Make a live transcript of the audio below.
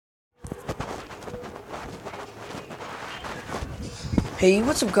Hey,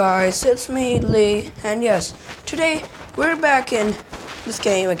 what's up guys, it's me, Lee, and yes, today we're back in this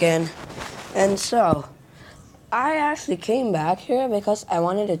game again. And so, I actually came back here because I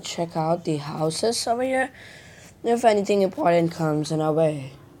wanted to check out the houses over here, if anything important comes in our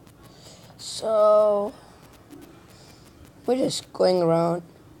way. So, we're just going around.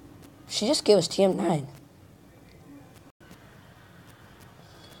 She just gave us TM9.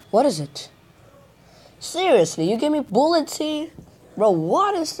 What is it? Seriously, you gave me bullet seed? Bro,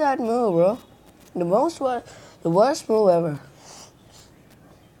 what is that move, bro? The worst move ever.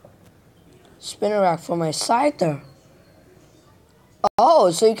 Spinner rack for my scyther. Oh,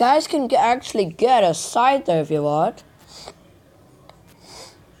 so you guys can actually get a scyther if you want.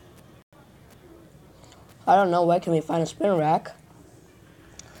 I don't know, where can we find a spinner rack?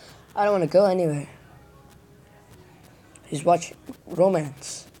 I don't want to go anywhere. He's watching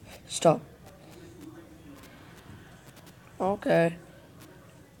romance. Stop. Okay.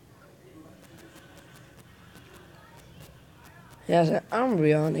 He has an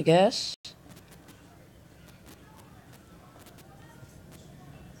Umbreon, I guess.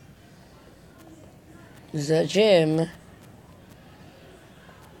 There's a gym.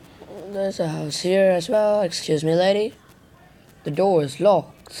 There's a house here as well. Excuse me, lady. The door is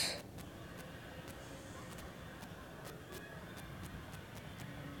locked.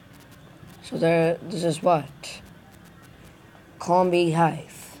 So this is what? Combi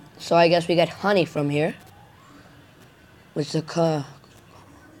hive. So I guess we get honey from here. Which the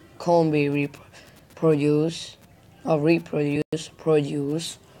combi produce. Oh,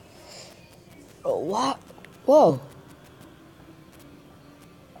 what? Whoa.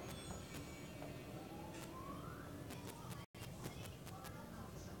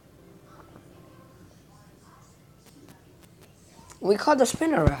 We caught the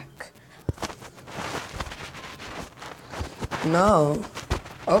spinner rack. No.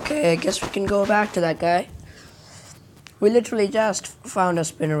 Okay, I guess we can go back to that guy. We literally just found a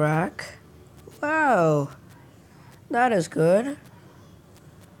spinner rack. Wow. That is good.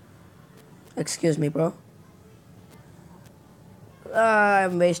 Excuse me, bro.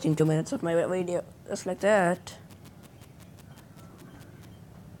 I'm wasting 2 minutes of my video. Just like that.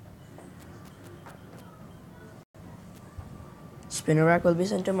 Spinner rack will be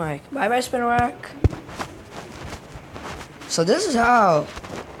sent to Mike. Bye bye, spinner rack. So this is how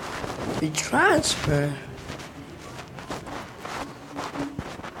we transfer.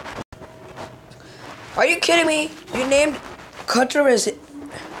 Are you kidding me? You named Cutter as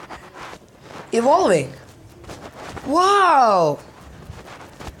evolving. Wow.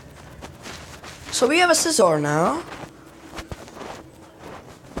 So we have a Scizor now.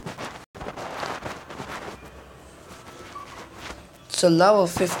 It's a level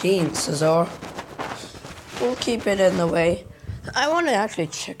 15 Scizor. We'll keep it in the way. I want to actually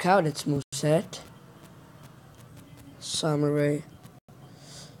check out its moveset. Samurai.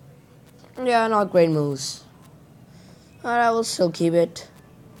 Yeah, not great moves. But I will still keep it.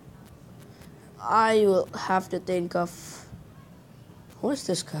 I will have to think of... Who is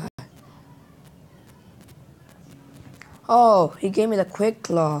this guy? Oh, he gave me the quick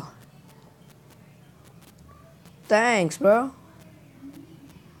claw. Thanks, bro.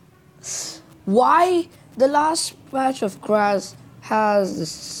 Why the last patch of grass has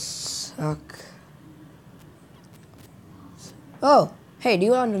this suck? Oh, hey, do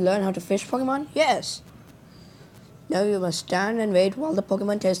you want to learn how to fish Pokemon? Yes. Now you must stand and wait while the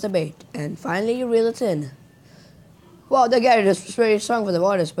Pokemon taste the bait, and finally you reel it in. Wow, the guy is very strong for the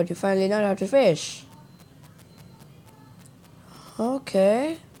waters, but you finally know how to fish.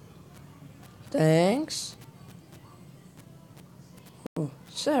 Okay. Thanks. Oh,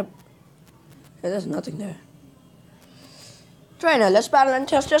 sir. Yeah, there's nothing there. Trainer, let's battle and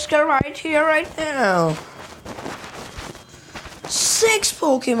test this guy right here, right now. 6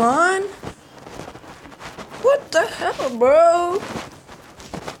 Pokemon? What the hell, bro?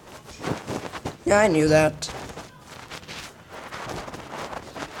 Yeah, I knew that.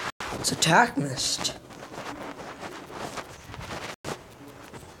 It's attack missed.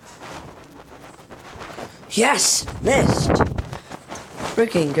 Yes! Missed!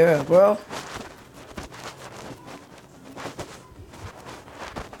 Freaking girl, bro.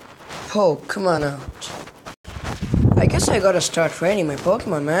 Oh, come on out. I guess I gotta start training my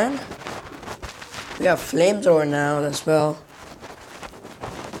Pokemon, man. We have Flamethrower now as well.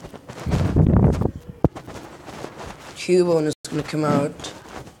 Cubone is gonna come out.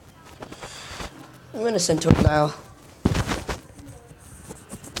 I'm gonna send Totodile.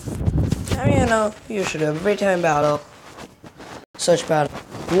 I mean, you know, you should have every time battle. Such battle.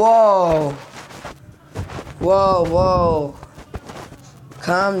 Whoa! Whoa, whoa.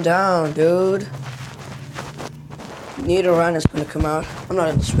 Calm down, dude. Nidoran is gonna come out. I'm not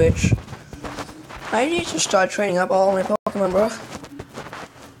in the Switch. I need to start training up all my Pokemon, bro.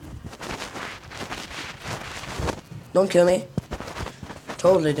 Don't kill me.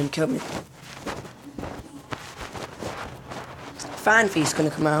 Totally didn't kill me. Fanfee's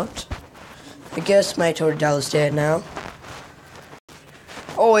gonna come out. I guess my Totodile is dead now.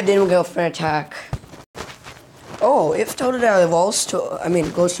 Oh, it didn't go for an attack. Oh, if Totodile evolves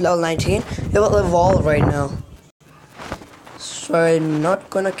goes to level 19, it will evolve right now. So I'm not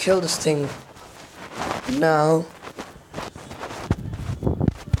gonna kill this thing now.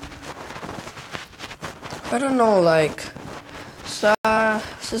 I don't know, like,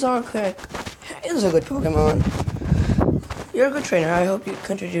 Scizor is a good Pokemon. You're a good trainer. I hope you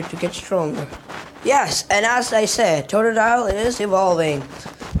continue to get stronger. Yes, and as I said, Totodile is evolving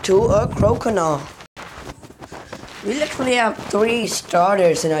to a Croconaw. We literally have 3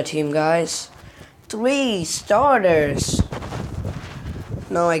 starters in our team, guys. 3 starters.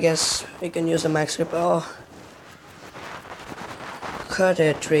 No, I guess we can use the Max Grip. Oh. Cut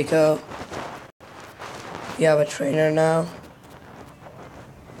it, Trico. You have a trainer now.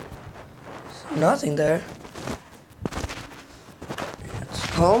 Nothing there. It's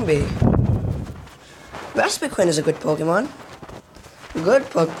Combee. Vespiquen is a good Pokemon. Good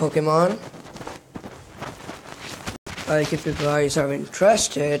Pokemon. Like if you guys are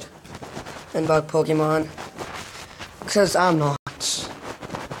interested in bug Pokemon. Because I'm not.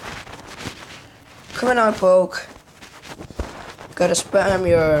 Coming out, Poke. Gotta spam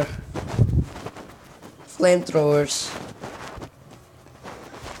your flamethrowers.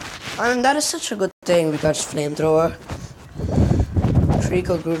 And that is such a good thing because flamethrower.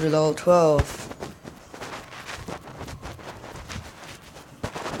 Trico grew to level 12.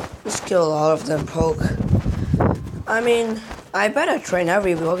 Let's kill all of them, Poke. I mean, I better train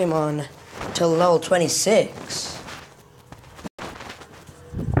every Pokemon till level 26.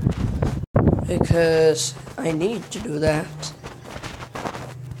 Because I need to do that.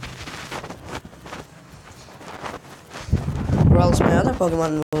 Or else my other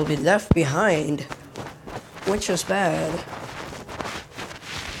Pokemon will be left behind. Which is bad.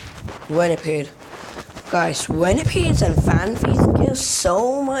 Venipede. Guys, Venipedes and Fanfees give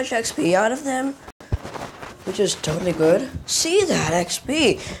so much XP out of them. Which is totally good. See that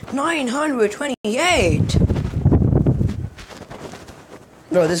XP! 928!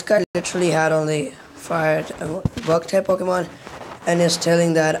 Bro, this guy literally had only fired bug type Pokemon and is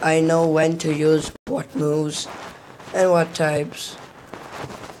telling that I know when to use what moves and what types.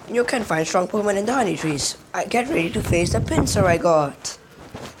 You can find strong Pokemon in the honey trees. I get ready to face the Pinsir I got.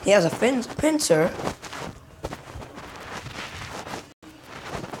 He has a Pinsir.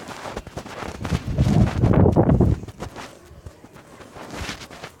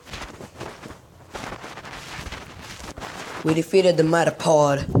 We defeated the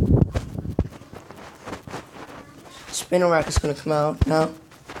Metapod. Spinarak is gonna come out now.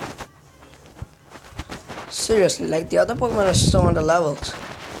 Seriously, like the other Pokemon are so on the levels.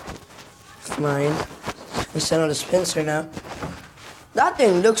 Mine. We send on the Pinsir now. That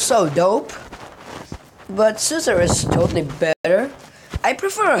thing looks so dope. But Scizor is totally better. I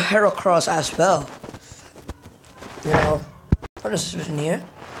prefer a Heracross as well. You know. What is this in here?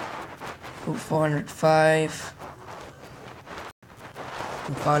 405.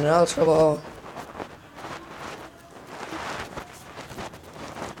 We found an Ultra Ball.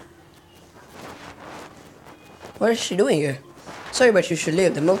 What is she doing here? Sorry, but you should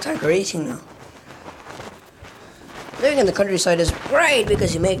leave. The milk tank are eating now. Living in the countryside is great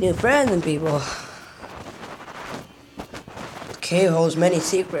because you make new friends and people. The cave holds many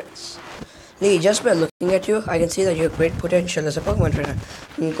secrets. Lee, just by looking at you, I can see that you have great potential as a Pokemon trainer.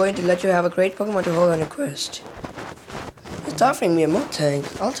 I'm going to let you have a great Pokemon to hold on your quest. It's offering me a milk tank.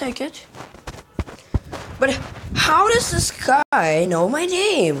 I'll take it. But how does this guy know my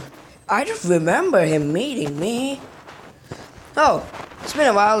name? I don't remember him meeting me. Oh, it's been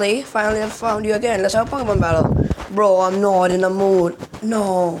a while, Lee. Finally, I found you again. Let's have a Pokemon battle. Bro, I'm not in the mood.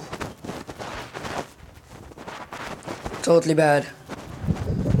 No. Totally bad.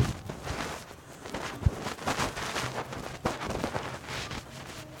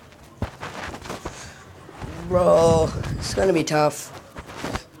 Bro, it's gonna be tough.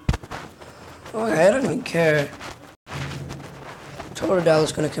 Oh, I don't even care. Totodile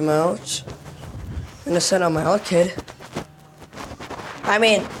is gonna come out. I'm gonna send out my old kid. I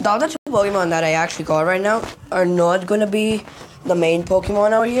mean, the other 2 Pokemon that I actually got right now are not gonna be the main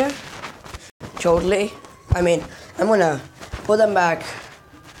Pokemon out here. Totally. I mean, I'm gonna put them back.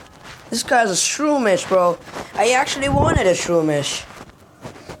 This guy's a Shroomish, bro. I actually wanted a Shroomish.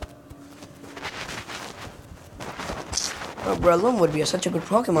 Breloom would be such a good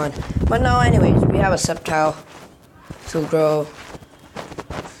Pokemon. But now, anyways, we have a Sceptile to grow.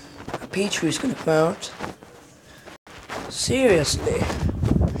 A Pichu is gonna come out. Seriously.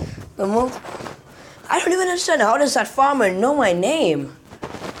 I don't even understand. How does that farmer know my name?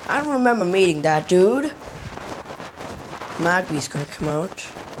 I don't remember meeting that dude. Magby's gonna come out.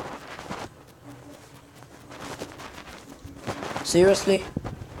 Seriously?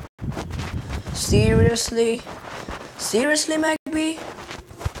 Seriously? Seriously, Magby?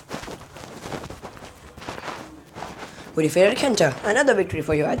 We defeated Kenta. Another victory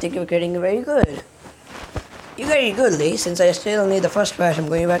for you. I think you're getting very good. You're getting good, Lee. Since I still need the first batch, I'm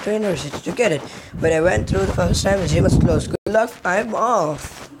going back to university to get it. But I went through the first time, the gym was closed. Good luck, I'm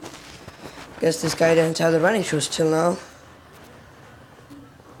off. Guess this guy didn't have the running shoes till now.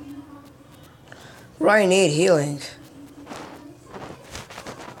 Right, need healing.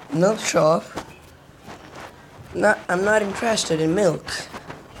 Milk shop. I'm not interested in milk.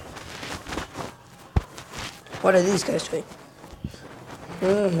 What are these guys doing?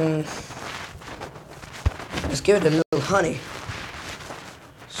 Let's give it a little honey.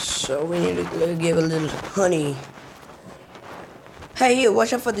 So we need to give a little honey. Hey you,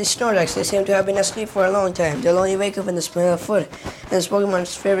 watch out for these Snorlax. They seem to have been asleep for a long time. They'll only wake up when they smell of food. And this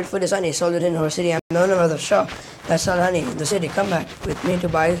Pokemon's favorite food is honey, sold within our city. I'm the owner of the shop that sells honey in the city. Come back with me to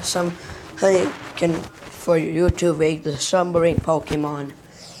buy some honey for you to wake the slumbering Pokemon.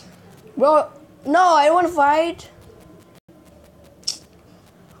 Bro, no, I don't want to fight.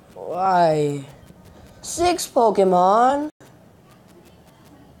 Why? 6 Pokemon?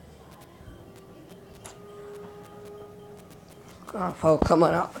 Oh, come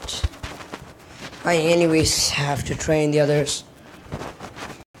on out. I anyways have to train the others.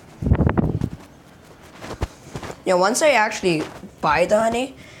 Yeah, once I actually buy the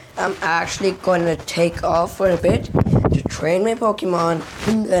honey, I'm actually gonna take off for a bit to train my Pokemon,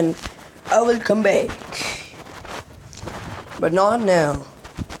 and then I will come back. But not now.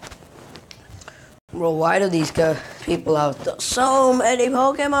 Bro, why do these people out there? So many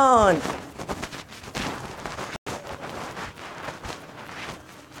Pokemon!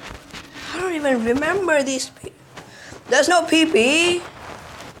 I don't even remember these people. There's no PP!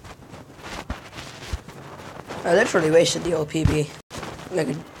 I literally wasted the old PP.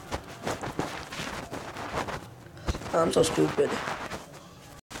 I'm so stupid.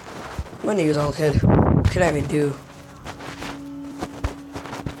 I'm gonna use all kid. What can I even do?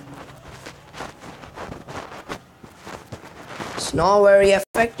 It's not very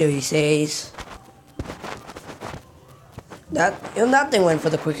effective, he says. That thing went for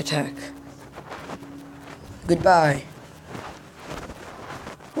the quick attack. Goodbye.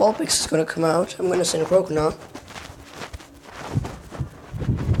 Vulpix is gonna come out. I'm gonna send a Croconaw.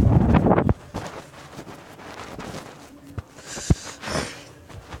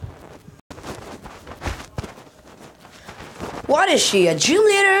 What is she, a gym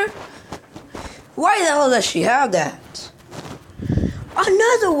leader? Why the hell does she have that?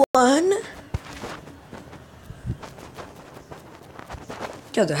 Another one?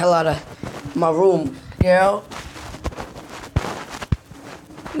 Get the hell out of my room, girl.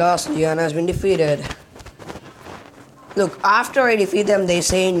 Lost Leona has been defeated. Look, after I defeat them, they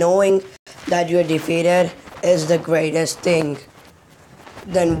say knowing that you're defeated is the greatest thing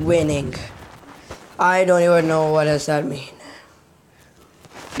than winning. I don't even know what does that mean.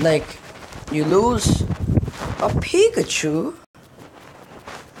 Like, you lose a Pikachu?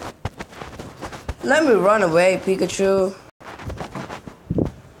 Let me run away, Pikachu.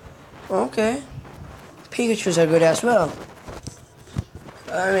 Okay. Pikachus are good as well.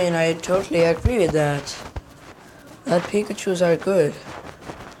 I mean, I totally agree with that. That Pikachus are good.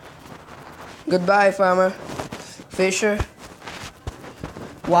 Goodbye, Farmer. Fisher.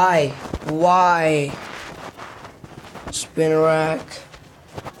 Why? Why? Spinarak.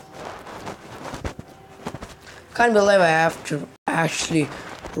 Can't believe I have to actually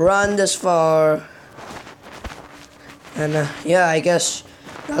run this far. And yeah, I guess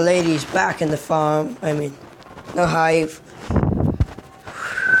the lady's back in the farm. I mean, the hive.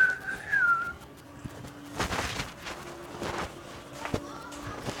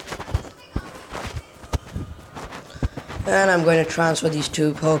 And I'm going to transfer these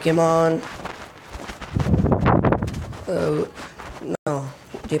 2 Pokemon. Oh, no.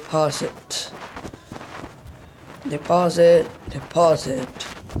 Deposit. Deposit. Deposit.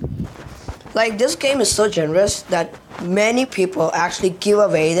 Like, this game is so generous that many people actually give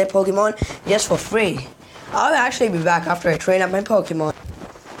away their Pokemon just for free. I'll actually be back after I train up my Pokemon.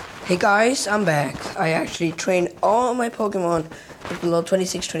 Hey guys, I'm back. I actually trained all my Pokemon below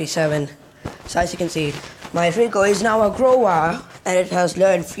 26, 27. So as you can see, My Rico is now a grower and it has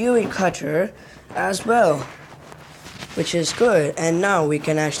learned Fury Cutter as well, which is good. And now we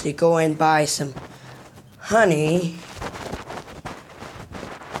can actually go and buy some honey.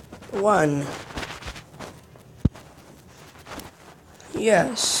 One.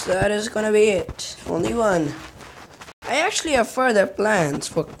 Yes, that is gonna be it. Only one. I actually have further plans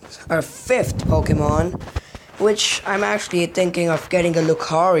for our 5th Pokemon, which I'm actually thinking of getting a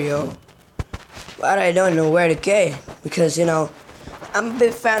Lucario. But I don't know where to get, because, you know, I'm a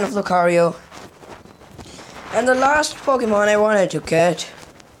big fan of Lucario. And the last Pokemon I wanted to get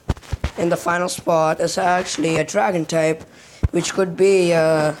in the final spot is actually a Dragon type, which could be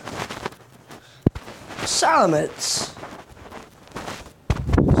Salamence.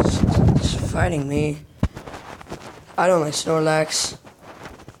 It's fighting me. I don't like Snorlax.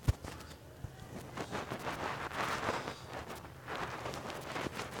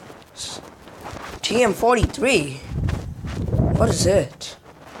 TM43. What is it?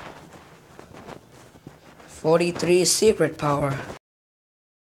 43 secret power.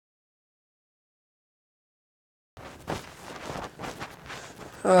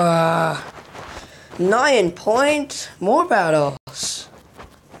 Uh, 9 point more battles.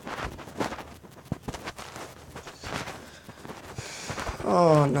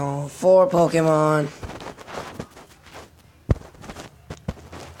 Oh no, 4 Pokemon.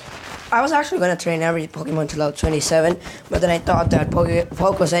 I was actually gonna train every Pokemon to level 27, but then I thought that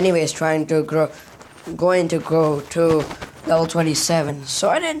Poke was anyways going to grow to level 27, so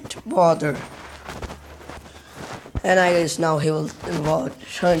I didn't bother. And I guess now he will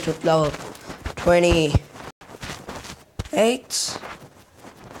turn to level 28.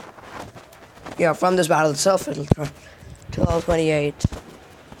 Yeah, from this battle itself, it'll turn to level 28.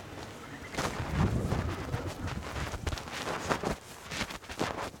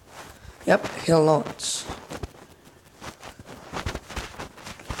 Yep, he'll not.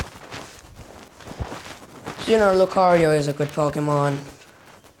 You know, Lucario is a good Pokemon.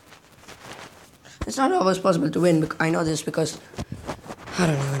 It's not always possible to win. I know this because I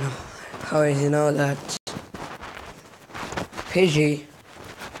don't even know how you know that. Pidgey.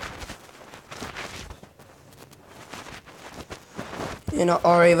 You know,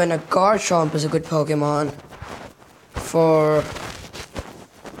 or even a Garchomp is a good Pokemon for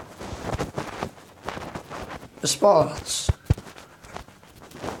the sports.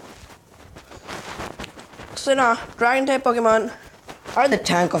 So now, Dragon type Pokemon are the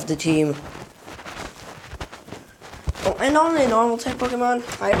tank of the team. Oh, and only normal type Pokemon,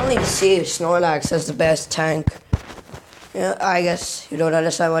 I only see Snorlax as the best tank. Yeah, I guess you don't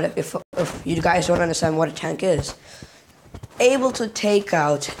understand what if you guys don't understand what a tank is. Able to take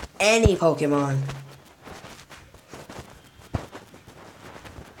out any Pokemon.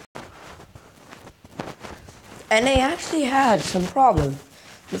 And I actually had some problem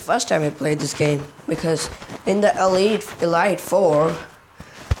the first time I played this game, because in the Elite 4,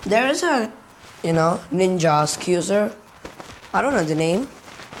 there is a, you know, Ninja Scuser. I don't know the name,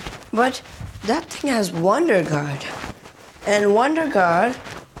 but that thing has Wonder Guard. And Wonder Guard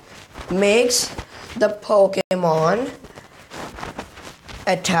makes the Pokemon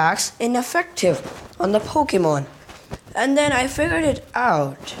attacks ineffective on the Pokemon. And then I figured it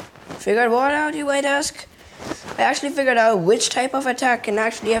out. Figured what out, you might ask? I actually figured out which type of attack can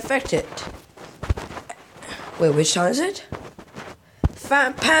actually affect it. Wait, which town is it?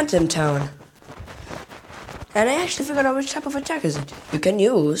 Phantom Town. And I actually figured out which type of attack is it. You can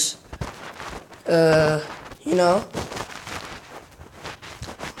use, you know,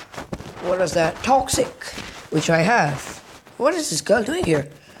 what is that? Toxic, which I have. What is this girl doing here?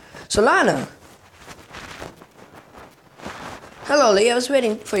 Solana. Hello, Lee. I was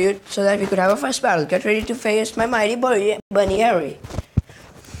waiting for you so that we could have a first battle. Get ready to face my mighty Bunny Harry.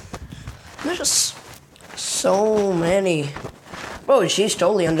 There's just so many. Bro, she's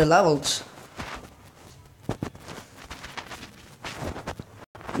totally underleveled.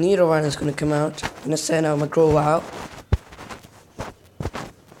 Nidoran is gonna come out. I'm gonna send out my Grow out.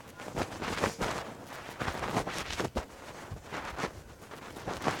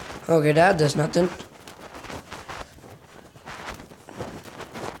 Okay, that does nothing.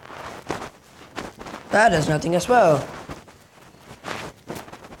 That does nothing as well.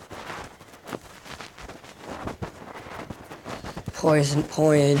 Poison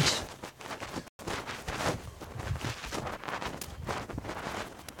point.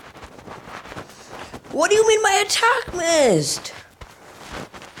 What do you mean my attack missed?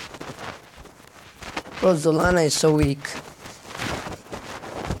 Bro, Zolana is so weak.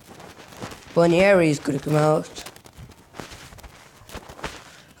 Bunny is gonna come out.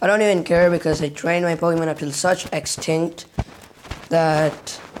 I don't even care because I trained my Pokemon up to such extinct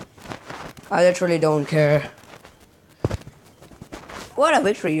that I literally don't care. What a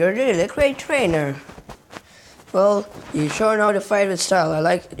victory, you're really a great trainer. Well, you sure know how to fight with style. I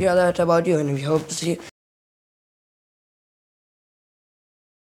like to hear that about you, and we hope to see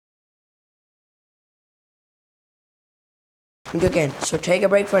you again. So take a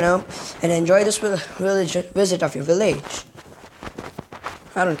break for now and enjoy this village visit of your village.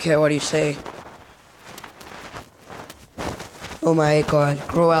 I don't care what you say. Oh my god,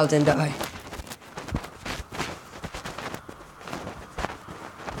 grow out and die.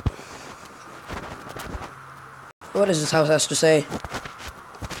 What does this house has to say?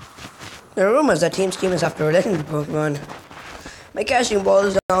 There are rumors that Team Scheme is after a legendary Pokemon. My casting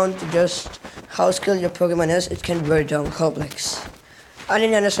boils down to just how skilled your Pokemon is. It can be very dumb complex. I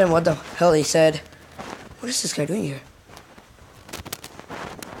didn't understand what the hell he said. What is this guy doing here?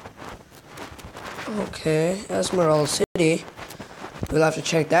 Okay, Esmeralda City. We'll have to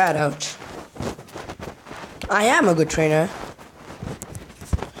check that out. I am a good trainer.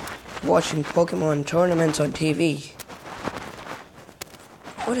 Watching Pokemon tournaments on TV.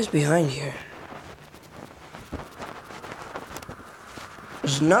 What is behind here?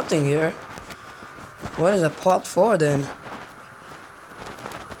 There's nothing here. What is a pot for then?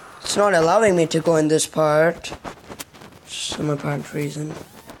 It's not allowing me to go in this part. Some apparent reason.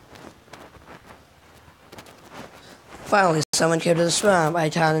 Finally, someone came to the swamp. I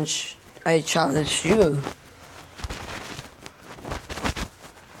challenge you.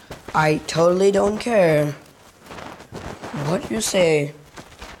 I totally don't care what you say.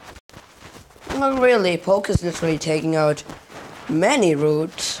 Not really. Poke is literally taking out many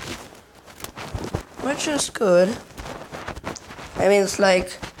routes, which is good. I mean, it's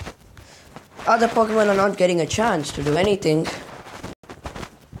like other Pokemon are not getting a chance to do anything.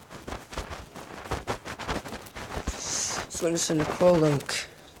 So it's in the Prolunk.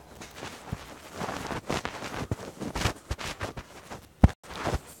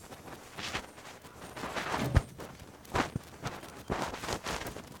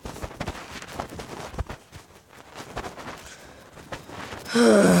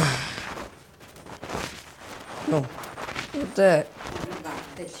 No. What's that?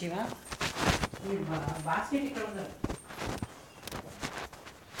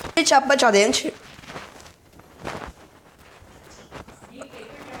 Bача dentro.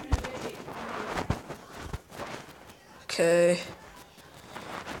 Okay.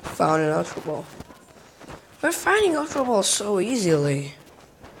 Found an Ultra Ball. We're finding Ultra Balls so easily.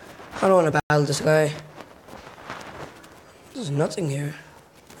 I don't want to battle this guy. There's nothing here.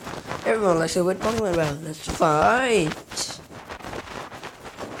 Everyone likes a good Pokemon battle. Let's fight.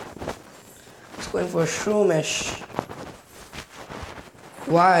 It's going for a Shroomish.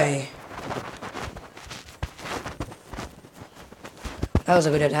 Why? That was a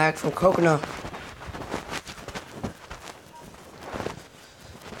good attack from Coconut.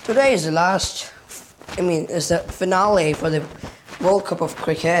 Today is the last, it's the finale for the World Cup of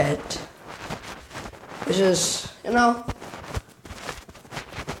Cricket. Which is,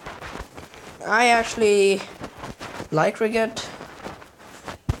 I actually like cricket.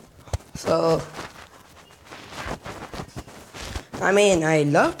 So, I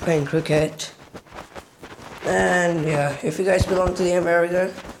love playing cricket. And yeah, if you guys belong to the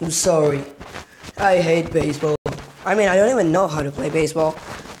America, I'm sorry. I hate baseball. I don't even know how to play baseball.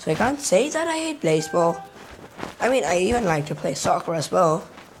 So I can't say that I hate baseball. I even like to play soccer as well.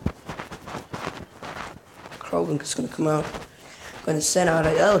 Krogan is gonna come out. I'm gonna send out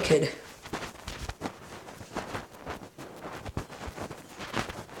an L-Kid.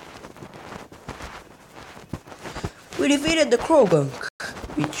 We defeated the Krogunk.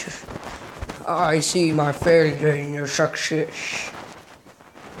 I see my failure in your success.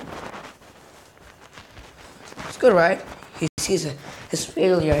 It's good, right? He sees his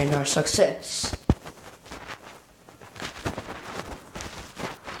failure in our success.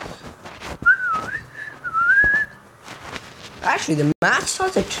 Actually, the match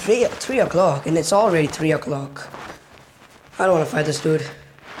starts at 3 o'clock, and it's already 3 o'clock. I don't want to fight this dude.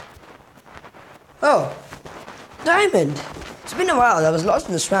 Oh, Diamond! It's been a while. I was lost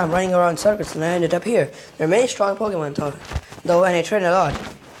in the swamp running around circuits and I ended up here. There are many strong Pokemon though, and I train a lot.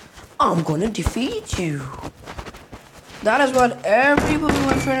 I'm gonna defeat you. That is what every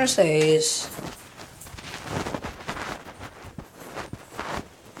Pokemon trainer says.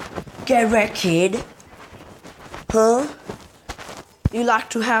 Get wrecked, kid. Huh? You like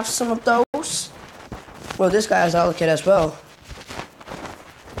to have some of those? Well, this guy has L-Kid as well.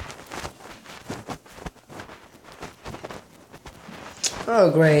 Oh,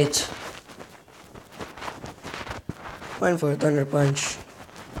 great. Went for a Thunder Punch.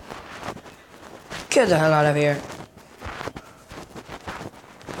 Get the hell out of here.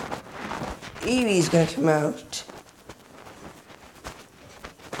 Eevee's gonna come out.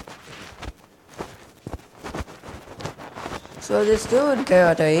 So this dude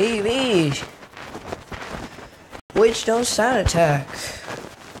got a Eevee, which don't sand attack.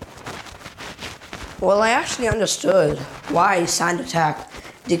 Well, I actually understood why sand attack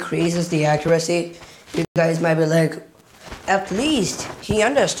decreases the accuracy. You guys might be like, at least he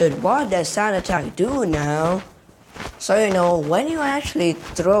understood what does sand attack do now. So you know, when you actually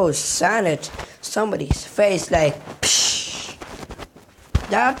throw sand at somebody's face like, psh,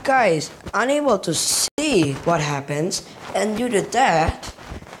 that guy is unable to see what happens, and due to that,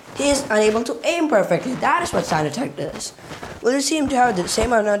 he is unable to aim perfectly. That is what sand attack does. Well, you seem to have the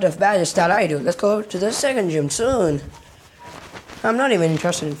same amount of badges that I do. Let's go to the second gym soon. I'm not even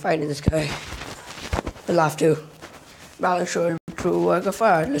interested in fighting this guy. We'll have to. Balance short true work of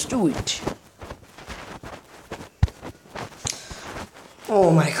art. Let's do it. Oh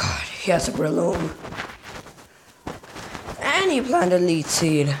my god, he has a Breloom. And he planted Leech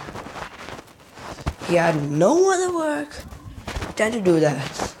Seed. He had no other work than to do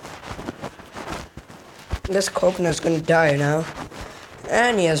that. This coconut's gonna die now.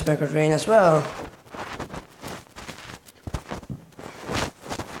 And he has Mega Drain as well.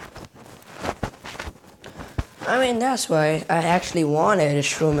 I mean, that's why I actually wanted a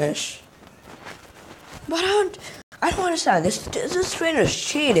Shroomish. But I don't understand. This trainer is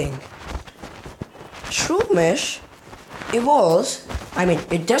cheating. Shroomish evolves. I mean,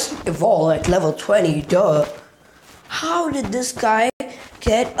 it doesn't evolve at level 20, duh. How did this guy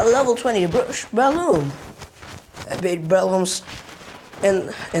get a level 20 Breloom? I made Brelooms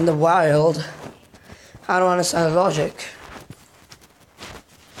in the wild. I don't understand the logic.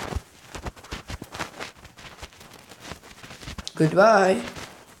 Goodbye.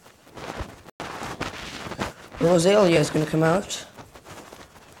 Roselia is gonna come out.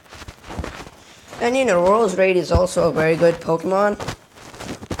 And you know, Roserade is also a very good Pokemon.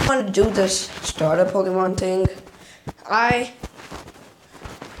 I want to do this starter Pokemon thing. I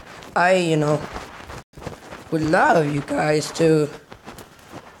you know, would love you guys to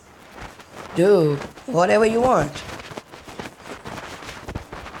do whatever you want.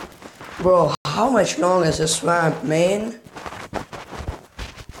 Bro, how much longer is this swamp, man?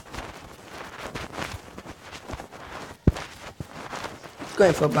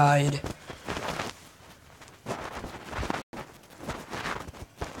 Going for Bide.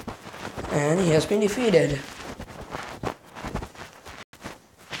 And he has been defeated.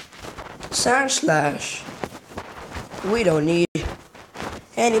 Sandslash. We don't need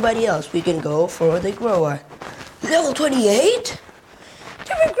anybody else. We can go for the grower. Level 28?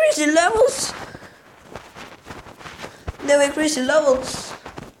 They've increased the levels. They've increased the levels.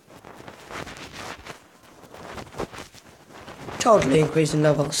 Totally increasing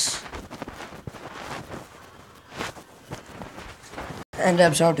levels. And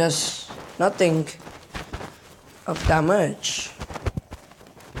Absorb does nothing of damage.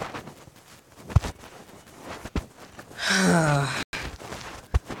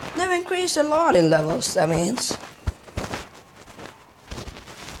 They've increased a lot in levels, that means.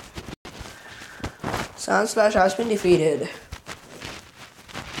 Sandslash has been defeated.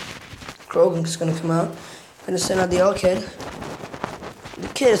 Krogan is gonna come out. Gonna send out the old kid. The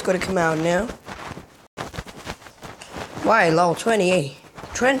kid is gonna come out now. Why level 28?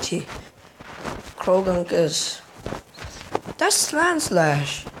 20. Krogan is. That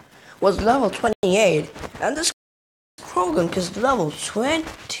Sandslash was level 28, and this Krogan is level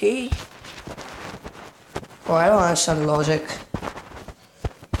 20. Oh, I don't understand the logic.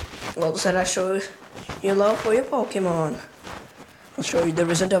 Well, said I show you love for your Pokemon. I'll show you the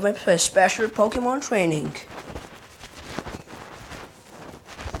result of my special Pokemon training.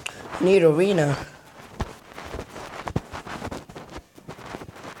 Need arena.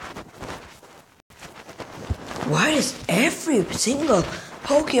 Why does every single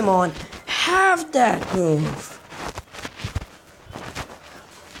Pokemon have that move?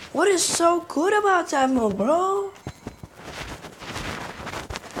 What is so good about that move, bro?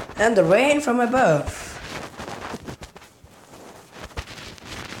 And the rain from above.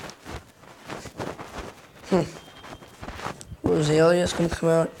 Roselia's gonna come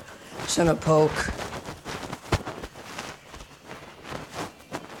out, send a poke.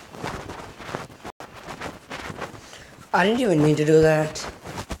 I didn't even mean to do that.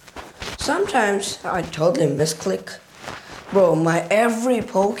 Sometimes I totally misclick. Bro, my every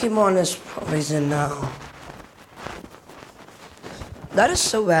Pokemon is poison now. that is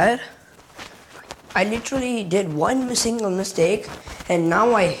so bad. I literally did one single mistake and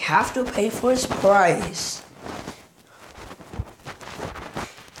now I have to pay for his price.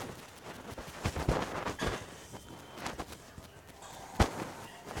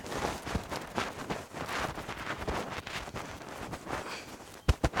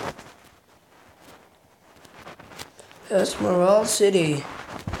 Esmeralda City.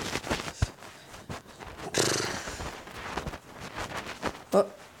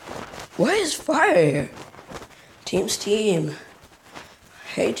 Why is fire here? Team Steam. I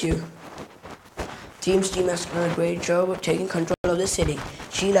hate you. Team Steam has done a great job of taking control of the city.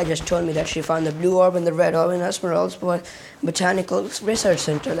 Sheila just told me that she found the blue orb and the red orb in Esmeralda's Botanical Research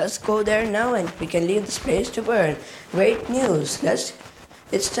Center. Let's go there now and we can leave this place to burn. Great news.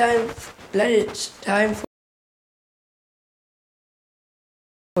 It's time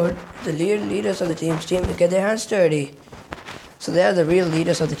for the leaders of the Team Steam to get their hands dirty. So they are the real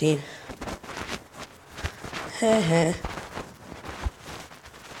leaders of the team. Heh.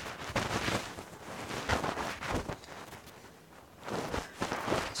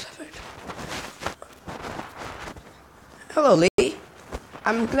 Hello, Lee.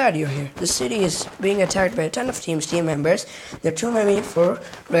 I'm glad you're here. The city is being attacked by a ton of Team Steam members. There are too many for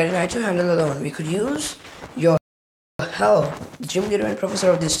Red and I to handle alone. We could use your help. The gym leader and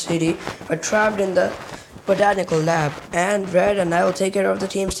professor of this city are trapped in the Botanical Lab, and Red and I will take care of the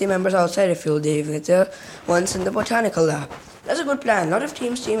Team Steam members outside if you'll leave with the ones in the Botanical Lab. That's a good plan. A lot of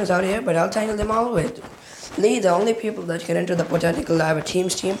Team Steam is out here, but I'll tangle them all with Lee. The only people that can enter the Botanical Lab are Team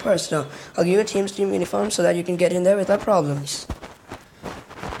Steam personnel. I'll give you a Team Steam uniform so that you can get in there without problems.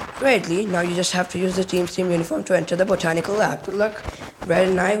 Great, Lee. Now you just have to use the Team Steam uniform to enter the Botanical Lab. Good luck. Red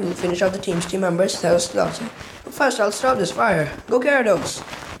and I will finish off the Team Steam members that are still outside. But first, I'll stop this fire. Go Gyarados.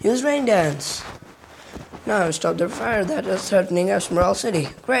 Use Rain Dance. Now I'll stop the fire that is threatening Esmeralda City.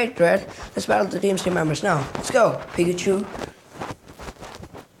 Great, Red. Let's battle the Team Steam members now. Let's go, Pikachu.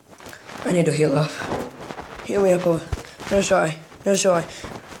 I need to heal up. Heal me up. Nurse Joy.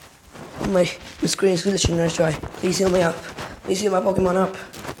 My screen is glitching, Nurse Joy. Please heal me up. Please heal my Pokemon up.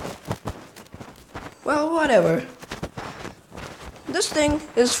 Well, whatever. This thing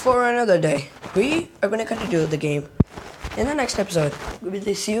is for another day. We are going to continue the game in the next episode. Will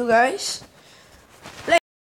we see you guys?